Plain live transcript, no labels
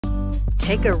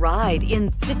Take a ride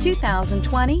in the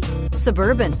 2020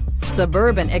 Suburban.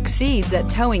 Suburban exceeds at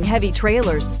towing heavy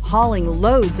trailers, hauling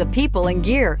loads of people and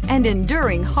gear, and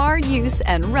enduring hard use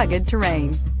and rugged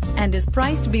terrain, and is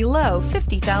priced below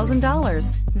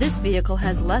 $50,000. This vehicle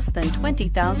has less than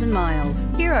 20,000 miles.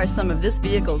 Here are some of this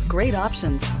vehicle's great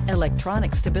options: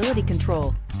 electronic stability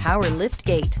control, power lift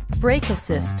gate, brake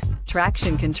assist,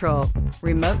 traction control,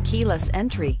 remote keyless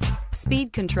entry,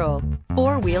 speed control,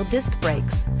 four-wheel disc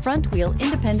brakes, front-wheel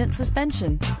independent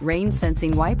suspension,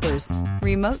 rain-sensing wipers,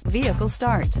 remote vehicle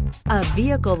start. A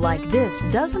vehicle like this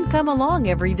doesn't come along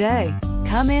every day.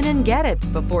 Come in and get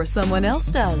it before someone else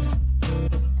does.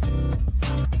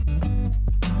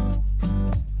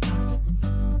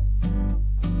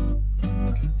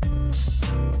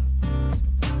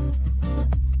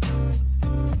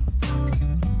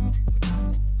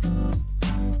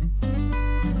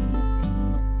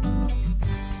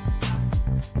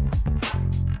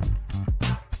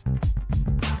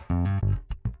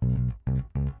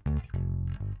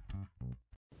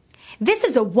 This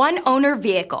is a one-owner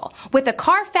vehicle with a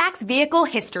Carfax Vehicle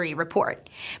History Report.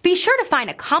 Be sure to find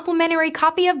a complimentary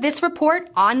copy of this report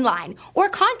online or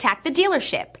contact the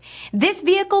dealership. This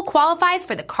vehicle qualifies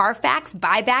for the Carfax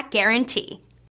Buyback Guarantee.